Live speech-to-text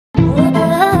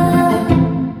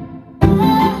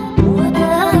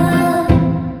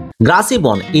Gracie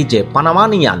is a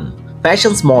Panamanian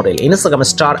fashion model, Instagram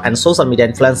star, and social media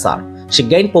influencer. She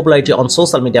gained popularity on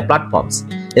social media platforms,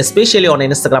 especially on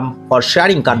Instagram for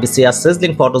sharing Curvy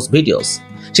sizzling photos videos.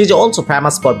 She is also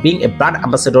famous for being a brand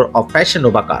ambassador of Fashion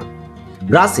Nova car.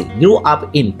 Gracie grew up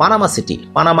in Panama City,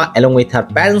 Panama along with her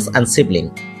parents and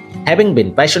siblings, having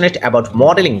been passionate about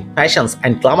modeling, fashions,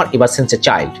 and glamour ever since a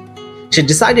child. She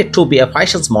decided to be a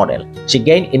fashion model. She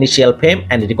gained initial fame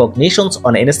and recognitions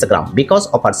on Instagram because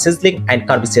of her sizzling and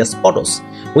curvy photos.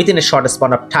 Within a short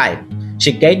span of time,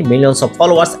 she gained millions of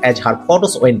followers as her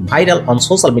photos went viral on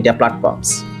social media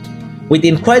platforms. With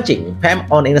encouraging fame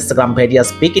on Instagram,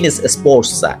 various bikinis,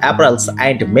 sports, apparels,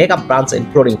 and makeup brands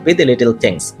including Pretty Little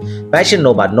Things, Fashion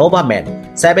Nova, Nova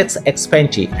Men, Savage X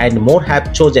Fenty, and more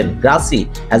have chosen Gracie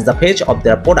as the face of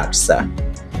their products.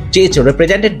 She is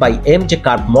represented by MJ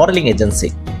Carp Modeling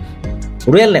Agency.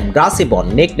 Real name Gracie Bon,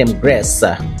 nickname Grace,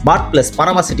 birthplace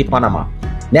Panama City, Panama,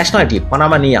 nationality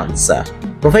Panamanians,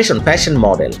 profession fashion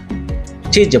model.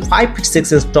 She is 5 feet 6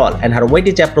 inches tall and her weight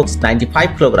is approximately 95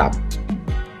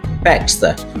 kg. Facts: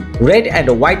 red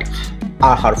and white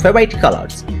are her favorite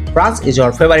colors. France is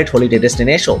her favorite holiday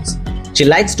destination. She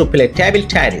likes to play table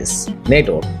tennis. Net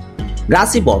worth: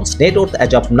 Gracie Bon's net worth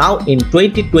as of now in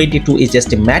 2022 is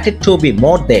estimated to be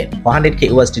more than $400k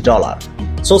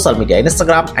USD. Social media: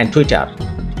 Instagram and Twitter.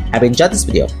 Have you enjoyed this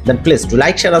video? Then please do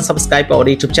like, share, and subscribe our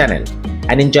YouTube channel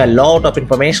and enjoy a lot of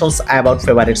information about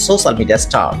favorite social media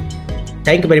star.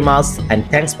 Thank you very much and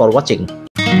thanks for watching.